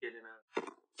 We're just getting a.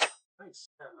 Nice.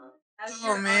 As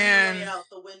you're on your way out,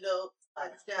 the window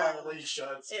slides down. Finally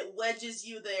shuts. It wedges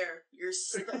you there. You're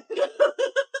stuck.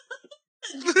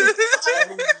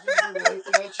 I'm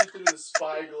looking at you through the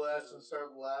spyglass and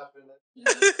start laughing.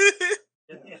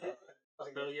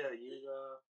 So yeah,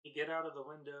 you get out of the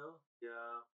window.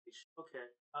 Yeah. Okay.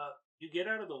 You get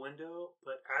out of the window,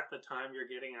 but at the time you're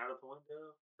getting out of the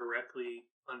window, directly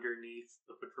underneath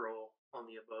the patrol on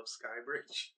the above sky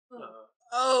bridge. But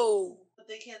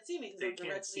they can't see me because I'm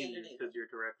directly underneath. Because you're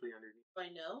directly underneath. Do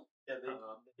I know? Yeah,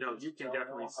 you can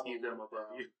definitely see them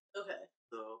above you. Okay.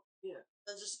 So yeah.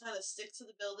 I'll just kind of stick to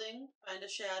the building, find a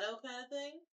shadow kind of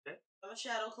thing. Okay. Have a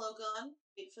shadow cloak on,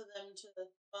 wait for them to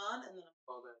spawn, and then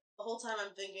the whole time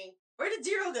I'm thinking, where did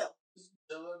Zero go? He's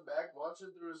chilling back,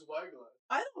 watching through his spyglass.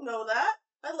 I don't know that.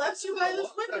 I left you by this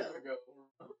window.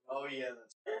 Oh yeah,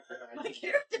 that's my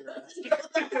character.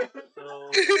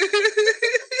 So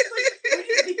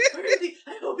where is he?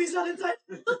 I hope he's not inside.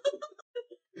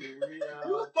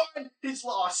 Fine, he's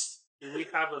lost. Do we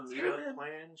have a meetup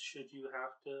plan? Should you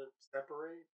have to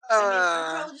separate?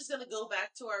 I'm probably just gonna go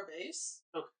back to our base.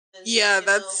 Okay. And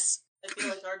that's. I feel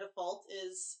like our default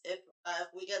is if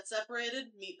we get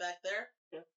separated, meet back there.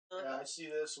 Yeah. Yeah, I see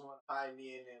this one.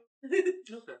 Me and him.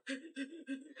 Okay.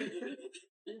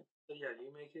 Yeah. So yeah,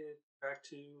 you make it back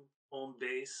to home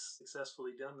base,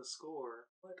 successfully done the score.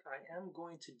 But I am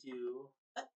going to do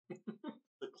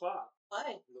the clock.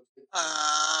 Why?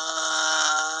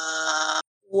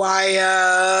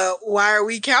 Why are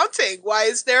we counting? Why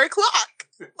is there a clock?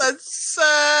 Let's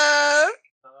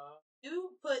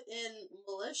You put in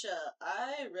militia.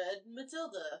 I read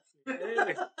Matilda.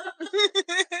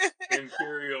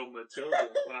 Imperial Matilda.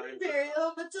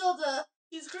 Imperial Matilda.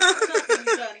 She's great.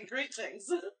 She's done great things.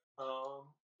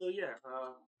 So yeah,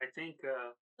 I think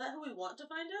Is that who we want to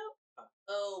find out? Uh.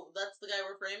 Oh, that's the guy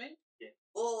we're framing? Yeah.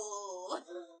 Oh.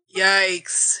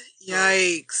 Yikes!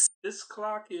 Yikes! This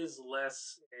clock is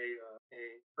less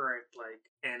a current like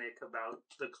panic about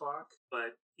the clock,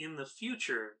 but in the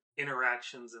future,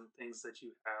 interactions and things that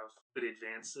you have could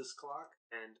advance this clock.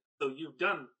 And so you've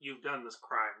done this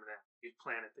crime now. You've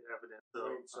planted the evidence. So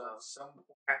Wait, so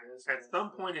at some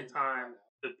point in time,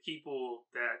 the people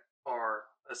that are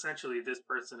essentially this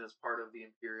person is part of the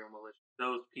imperial militia.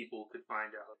 Those people could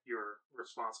find out you're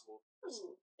responsible.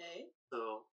 Okay.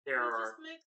 So there are just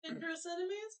make dangerous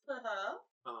enemies, perhaps.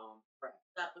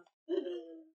 That was.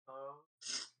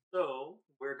 So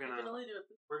we're I can only do it.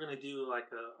 we're gonna do like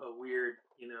a weird,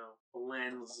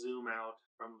 lens zoom out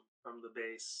from the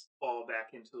base, fall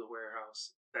back into the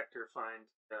warehouse. Inspector finds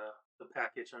the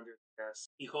package under the desk.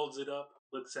 He holds it up,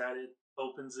 looks at it,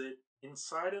 opens it.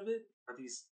 Inside of it are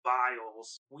these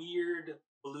vials, weird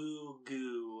blue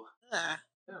goo. Ah.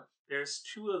 Yeah, there's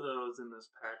 2 of those in this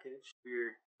package.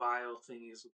 Weird vial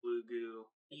thingies with blue goo.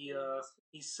 He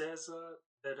says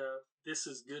that this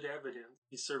is good evidence.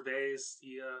 He surveys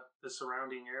the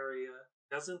surrounding area.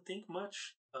 Doesn't think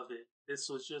much of it. This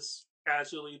was just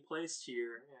casually placed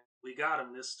here. We got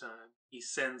him this time. He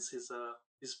sends his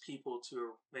people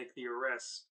to make the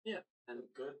arrest. Yeah, and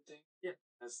good thing. Yeah,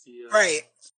 as the Right.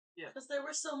 Yeah, because there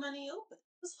were so many open.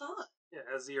 It was fun. Yeah,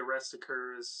 as the arrest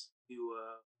occurs, you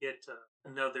get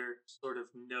another sort of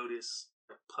notice,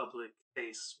 a public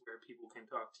face where people can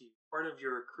talk to you. Part of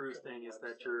your crew thing is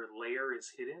that your lair is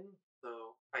hidden,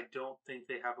 so I don't think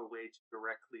they have a way to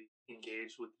directly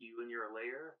engage with you in your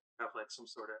lair. Have like some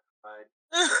sort of hide.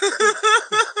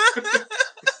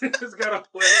 It's got a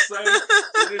website.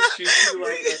 They just shoot you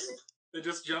like they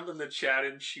just jump in the chat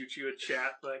and shoot you a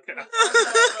chat like.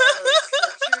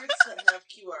 Shirts that have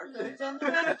QR codes on the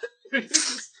back.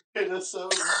 And so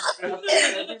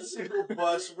every single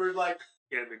bus, we're like,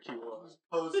 yeah, the QR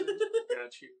posing.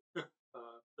 Got you.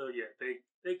 So yeah,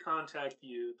 they contact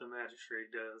you. The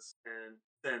magistrate does, and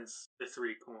sends the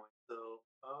 3 coins. So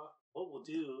what we'll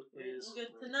do is I'm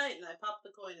good tonight, and I pop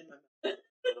the coin in my mouth.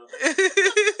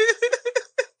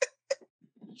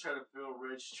 Try to feel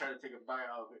rich, try to take a bite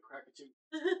out of it, crack it too.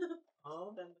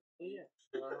 Yeah.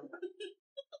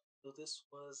 So this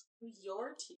was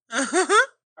your team. Why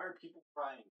are people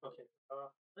crying? Okay.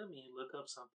 Let me look up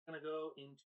something. I'm gonna go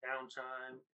into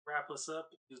downtime, wrap us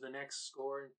up, do the next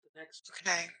score, and the next.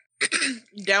 Okay.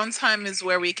 Downtime is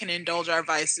where we can indulge our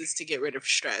vices to get rid of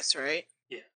stress, right?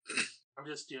 Yeah. I'm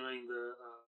just doing the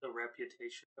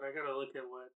reputation, but I gotta look at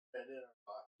what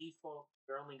default.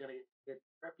 You're only gonna get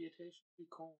reputation. Be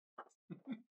cool.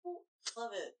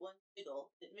 Love it. One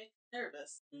giggle. It makes me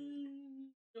nervous.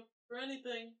 For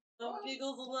anything. No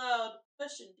giggles allowed.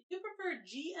 Question: do you prefer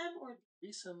GM or?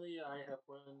 Recently, I have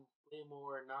run way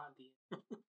more not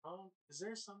DM. Is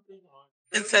there something on?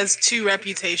 It says 2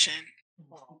 reputation.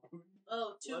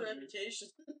 Oh, 2 reputation.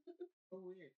 So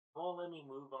weird. Won't let me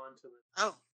move on to the.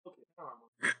 Oh. Okay.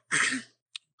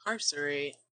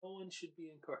 Incarcerate. No one should be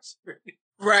incarcerated.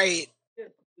 Right. Yeah,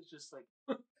 it's just like.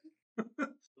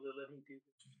 Let me do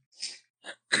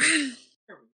this.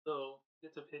 So,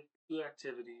 get to pick 2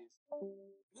 activities.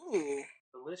 Ooh.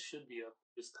 The list should be up.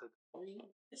 Just click 3.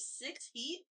 6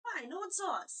 heat? Why? No one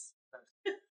saw us.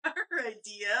 Alright,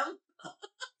 DM.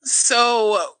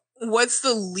 So, what's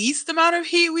the least amount of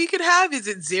heat we could have? Is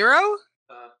it 0?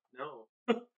 No.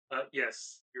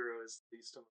 Yes, 0 is the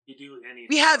least amount. You do any.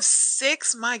 We have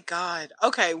 6? My God.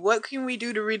 Okay, what can we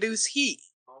do to reduce heat?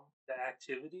 The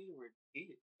activity we're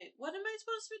heated. Wait, what am I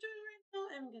supposed to be doing right now?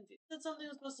 I'm confused. Said something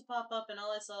was supposed to pop up, and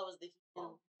all I saw was the heat.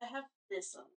 I have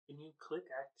this on. Can you click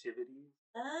activities?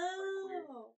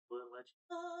 Oh. Will it let you?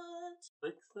 What?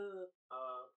 Click the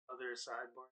other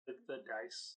sidebar. Click the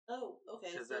dice. Oh,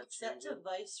 okay. Does So that it's set change to it?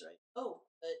 Vice, right? Oh,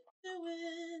 but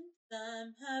doing.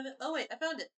 I'm having. Oh wait, I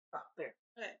found it. Ah, there.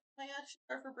 Okay, my actions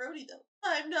are for Brody though.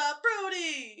 I'm not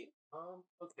Brody.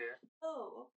 Okay.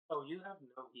 Oh. Oh, you have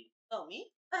no heat. Oh,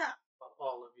 me? Ah.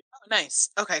 All of you. Oh, nice.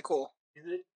 Okay, cool. Is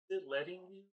it letting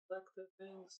you select the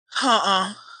things?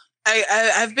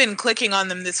 I've been clicking on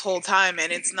them this whole time,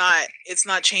 and it's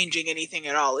not changing anything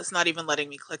at all. It's not even letting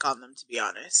me click on them, to be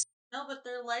honest. No, but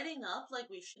they're lighting up like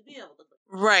we should be able to.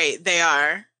 Right, they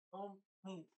are.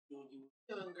 You're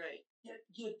doing great.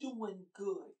 You're doing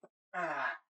good.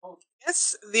 Okay.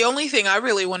 Yes, the only thing I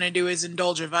really want to do is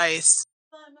indulge a vice.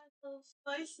 Buy myself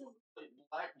spices.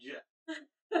 Blackjack.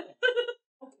 Okay.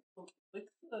 Click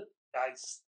the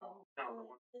dice. Down the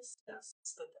one. This is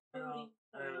It's the Brody.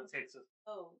 and it takes us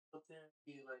Oh. up there.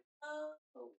 Be like. Oh.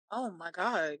 Oh my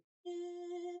God.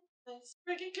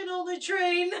 Ricky can only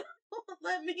train.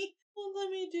 let me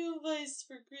do Vice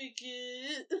for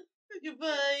cricket. Cricket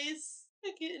Vice.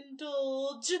 I can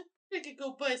indulge. I could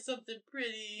go buy something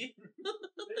pretty.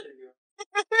 There you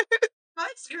My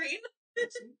screen.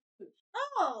 go.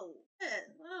 Oh, man.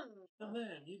 Oh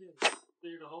man, you didn't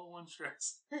clear the whole one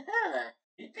stress.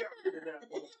 You got rid of that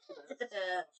one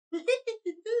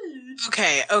stress.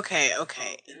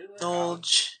 Okay.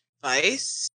 Indulge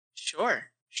Vice? Sure.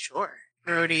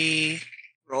 Brody,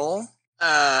 roll.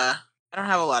 I don't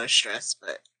have a lot of stress,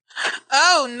 but.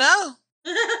 Oh no!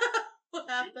 What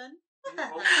happened?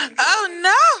 Oh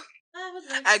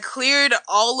no! I cleared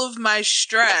all of my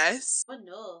stress, Oh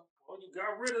no. Oh, you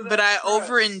got rid of that but I stress.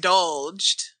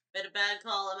 overindulged. Made a bad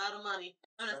call. I'm out of money.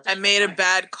 I made a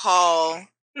bad call.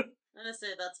 I'm gonna say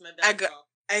that's my bad call.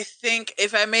 I think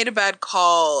if I made a bad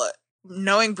call,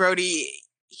 knowing Brody,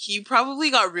 he probably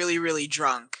got really, really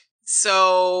drunk.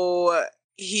 So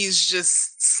he's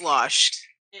just sloshed.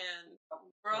 And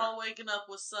we're all waking up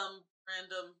with some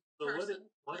random So person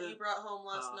what that did- he brought home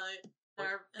last night.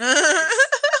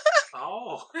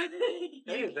 Oh,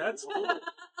 hey, that's cool.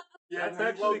 Yeah, That's they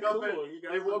actually woke up cool. in- You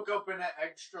got They some- woke up in an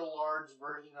extra large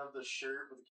version of the shirt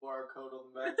with a QR code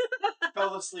on the back.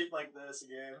 Fell asleep like this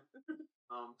again.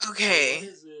 Okay. So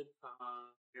what is it? I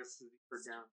guess for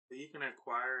down. So you can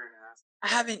acquire and ask. I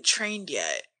haven't trained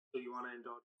yet. So you want to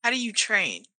indulge? How do you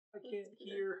train? I can't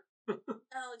hear.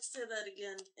 Alex, say that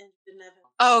again and didn't have it.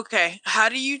 Oh, okay. How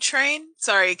do you train?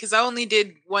 Sorry, because I only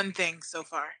did one thing so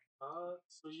far.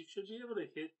 So you should be able to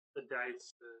hit the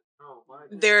dice. Oh, why?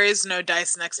 There is no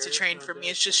dice next to There is train no for me.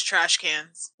 dice It's just next. trash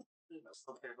cans.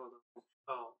 Okay, hold on.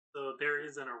 Oh, so there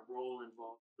isn't a roll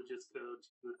involved. We just go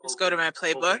to Just go to my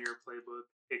playbook? Open your playbook.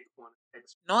 Pick one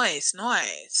extra. Nice.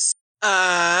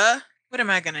 What am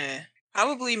I gonna?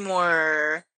 Probably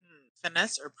more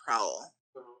finesse or prowl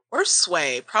So or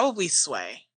sway. Probably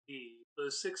sway.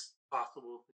 there's 6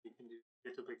 possible things you can do. You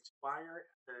get to pick fire.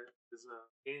 That is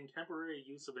gain temporary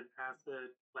use of an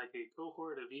asset like a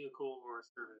cohort, a vehicle, or a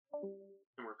service.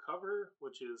 And recover,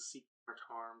 which is seek or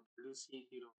harm. Produce heat.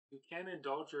 You can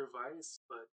indulge your vice,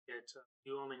 but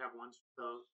you only have one.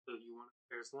 So you want.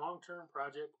 There's long-term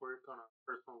project work on a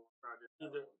personal project.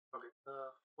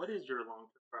 What is your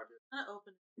long-term project? I'm not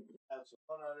open. That's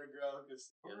one underground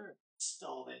because Alright.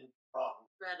 stolen from.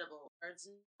 Incredible. Arts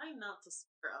and trying not to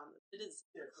swear on it. It is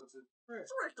Alright.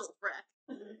 trickle frack.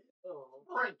 Oh,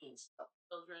 Breaking stuff.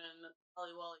 Children,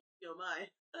 Holly Wally, oh my.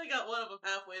 And I got one of them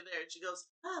halfway there, and she goes,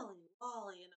 Holly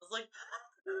Wally, and I was like,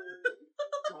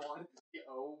 Come on.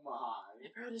 Oh my. my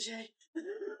protege.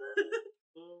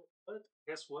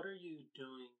 what are you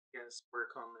doing?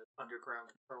 Work on the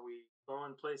underground. Are we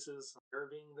going places,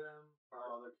 serving them?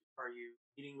 Are you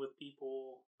meeting with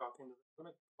people, talking to them? I'm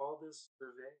gonna call this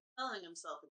survey. Telling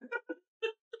himself,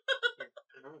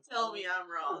 Yeah, tell me I'm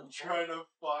wrong. I'm trying to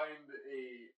find a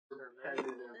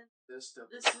repetitive system.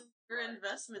 This is your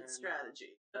investment And,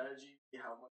 strategy. strategy.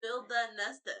 How much? Build that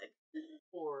nest egg.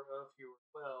 Or if you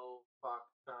were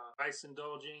ice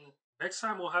indulging. Next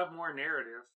time we'll have more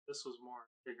narrative. This was more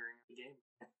figuring out the game.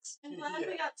 I'm glad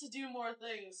we got to do more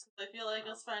things. I feel like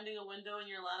us finding a window in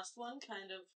your last one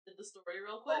kind of did the story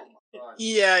real quick. Oh my god.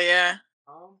 Yeah.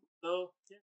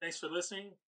 Thanks for listening.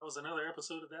 That was another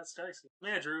episode of That's Dicey.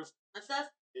 Man, Drew. That's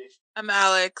that. I'm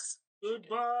Alex.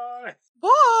 Goodbye.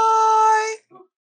 Bye.